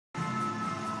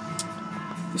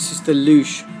This is the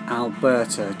Louche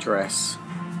Alberta dress.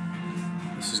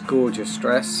 This is a gorgeous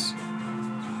dress.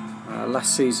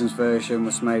 Last season's version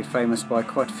was made famous by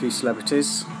quite a few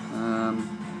celebrities. You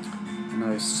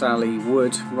know, Sally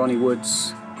Wood, Ronnie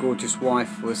Wood's gorgeous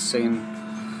wife, was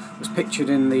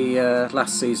pictured in the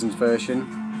last season's version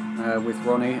with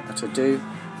Ronnie at a do,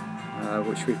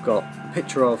 which we've got a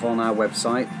picture of on our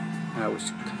website, which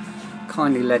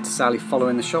kindly led to Sally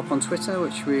following the shop on Twitter,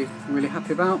 which we're really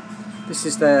happy about. This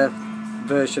is their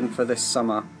version for this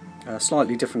summer.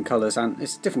 Slightly different colours, and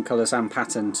it's different colours and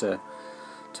pattern to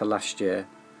last year,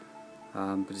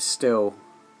 but it's still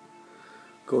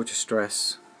gorgeous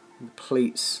dress. The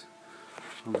pleats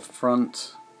on the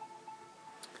front,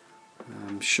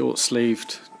 short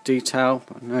sleeved detail.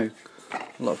 I know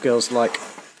a lot of girls like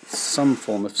some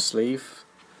form of sleeve.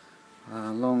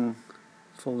 Long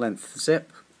full length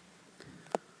zip.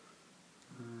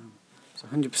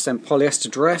 It's 100%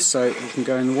 polyester dress, so you can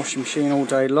go in the washing machine all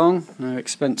day long. No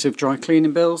expensive dry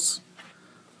cleaning bills.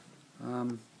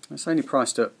 It's only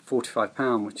priced at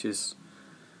 £45, which is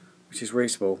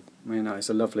reasonable. I mean, it's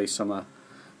a lovely summer.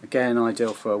 Again,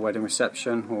 ideal for a wedding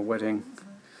reception or wedding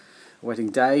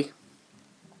day.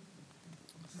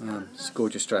 It's a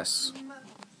gorgeous dress.